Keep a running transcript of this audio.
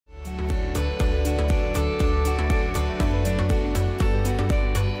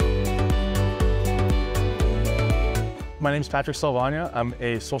my name is Patrick Salvagna. I'm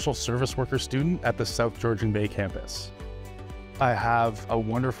a social service worker student at the South Georgian Bay campus. I have a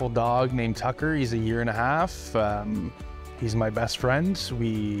wonderful dog named Tucker. He's a year and a half. He's my best friend.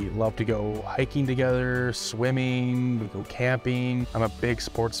 We love to go hiking together, swimming, we go camping. I'm a big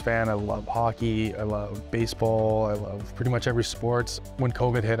sports fan. I love hockey, I love baseball, I love pretty much every sport. When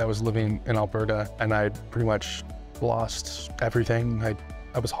COVID hit, I was living in Alberta and I'd pretty much lost everything.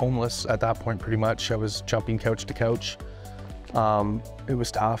 I was homeless at that point pretty much. I was jumping couch to couch. It was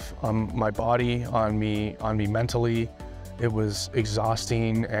tough on my body, on me mentally. It was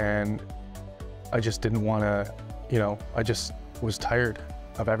exhausting and I just didn't want to, I just was tired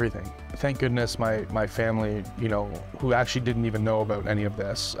of everything. Thank goodness my family, who actually didn't even know about any of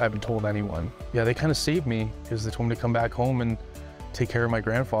this. I haven't told anyone. Yeah, they kind of saved me because they told me to come back home and take care of my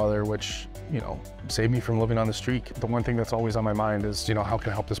grandfather, which, saved me from living on the street. The one thing that's always on my mind is, how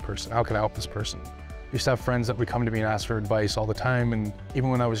can I help this person? How can I help this person? I used to have friends that would come to me and ask for advice all the time. And even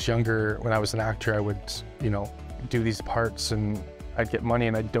when I was younger, when I was an actor, I would, do these parts and I'd get money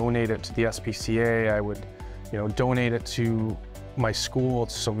and I'd donate it to the SPCA. I would, donate it to my school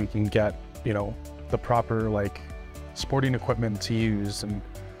so we can get, the proper sporting equipment to use. And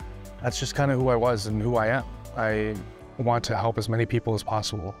that's just kind of who I was and who I am. I want to help as many people as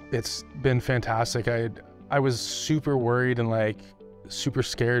possible. It's been fantastic. I was super worried and super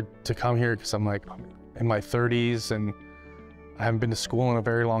scared to come here because I'm in my 30s and I haven't been to school in a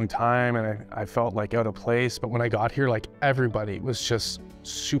very long time and I felt out of place. But when I got here, everybody was just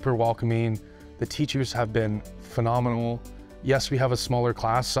super welcoming. The teachers have been phenomenal. Yes, we have a smaller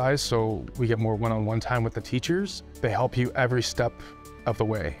class size, so we get more one-on-one time with the teachers. They help you every step of the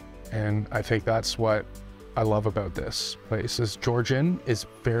way. And I think that's what I love about this place is Georgian is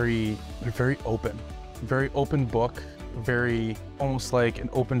very open book, very almost like an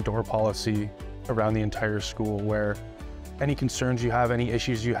open door policy around the entire school where any concerns you have, any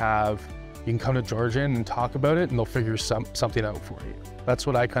issues you have, you can come to Georgian and talk about it and they'll figure something out for you. That's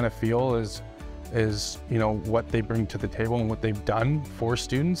what I kind of feel is what they bring to the table and what they've done for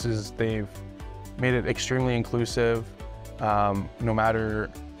students is they've made it extremely inclusive, no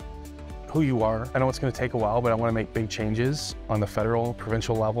matter who you are. I know it's going to take a while, but I want to make big changes on the federal,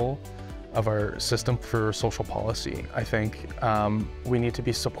 provincial level of our system for social policy. I think we need to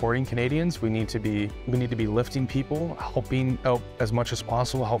be supporting Canadians. We need to be lifting people, helping out as much as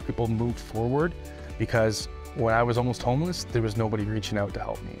possible, help people move forward. Because when I was almost homeless, there was nobody reaching out to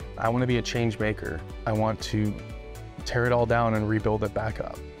help me. I want to be a change maker. I want to tear it all down and rebuild it back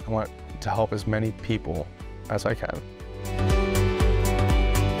up. I want to help as many people as I can.